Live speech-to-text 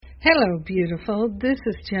Hello, beautiful. This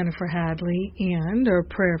is Jennifer Hadley, and our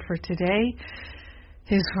prayer for today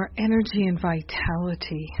is for energy and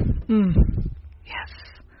vitality.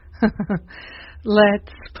 Yes.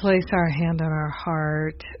 Let's place our hand on our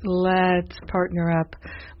heart. Let's partner up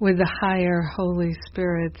with the higher Holy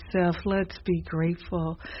Spirit self. Let's be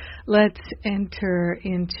grateful. Let's enter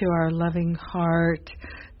into our loving heart.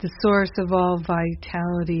 The source of all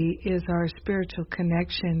vitality is our spiritual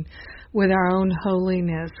connection with our own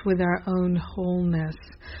holiness, with our own wholeness.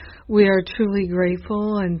 We are truly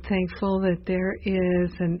grateful and thankful that there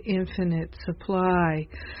is an infinite supply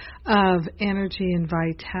of energy and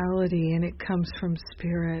vitality, and it comes from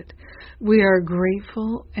Spirit. We are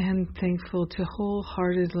grateful and thankful to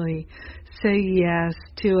wholeheartedly say yes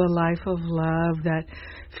to a life of love that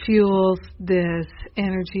fuels this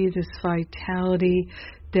energy, this vitality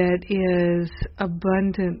that is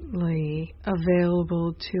abundantly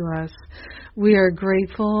available to us. We are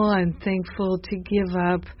grateful and thankful to give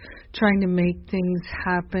up trying to make things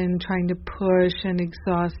happen, trying to push and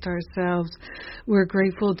exhaust ourselves. We're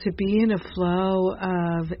grateful to be in a flow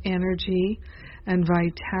of energy and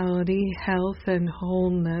vitality, health and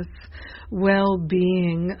wholeness,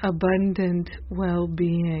 well-being, abundant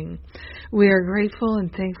well-being. We are grateful and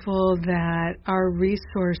thankful that our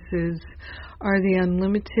resources are the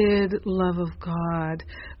unlimited love of God.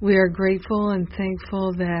 We are grateful and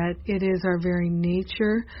thankful that it is our very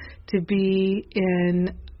nature to be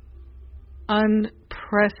in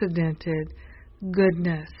unprecedented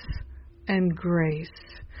goodness and grace.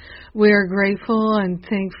 We are grateful and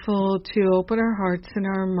thankful to open our hearts and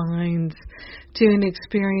our minds to an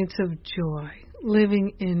experience of joy,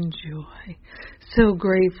 living in joy. So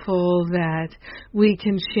grateful that we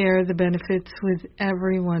can share the benefits with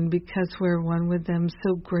everyone because we're one with them.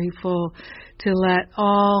 So grateful to let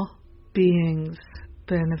all beings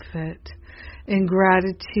benefit. In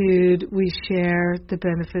gratitude, we share the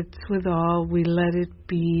benefits with all. We let it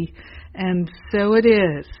be. And so it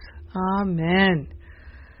is. Amen.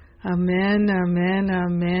 Amen, amen,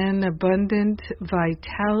 amen. Abundant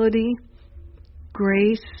vitality,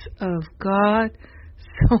 grace of God,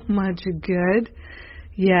 so much good.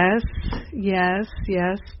 Yes, yes,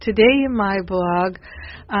 yes. Today in my blog,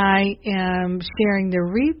 I am sharing the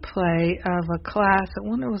replay of a class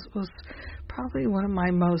that was probably one of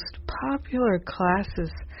my most popular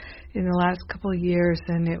classes in the last couple of years,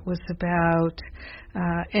 and it was about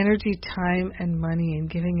energy, time, and money,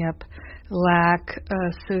 and giving up lack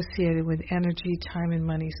associated with energy, time, and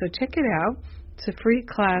money. So check it out. It's a free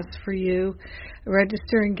class for you.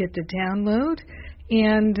 Register and get the download.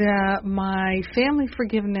 And my family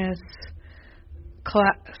forgiveness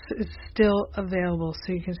class is still available,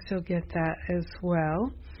 so you can still get that as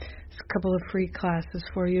well. It's a couple of free classes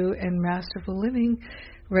for you. And Masterful Living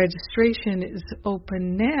registration is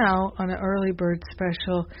open now on an early bird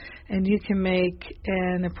special, and you can make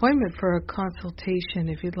an appointment for a consultation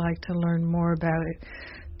if you'd like to learn more about it.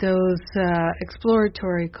 Those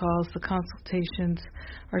exploratory calls, the consultations,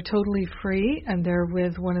 are totally free, and they're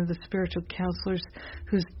with one of the spiritual counselors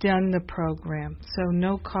who's done the program. So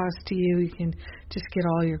no cost to you. You can just get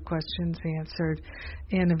all your questions answered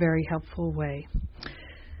in a very helpful way.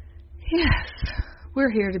 Yes, we're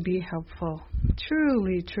here to be helpful.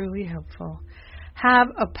 Truly, truly helpful. Have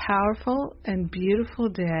a powerful and beautiful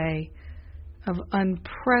day of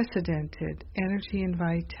unprecedented energy and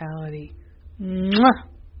vitality. Mwah!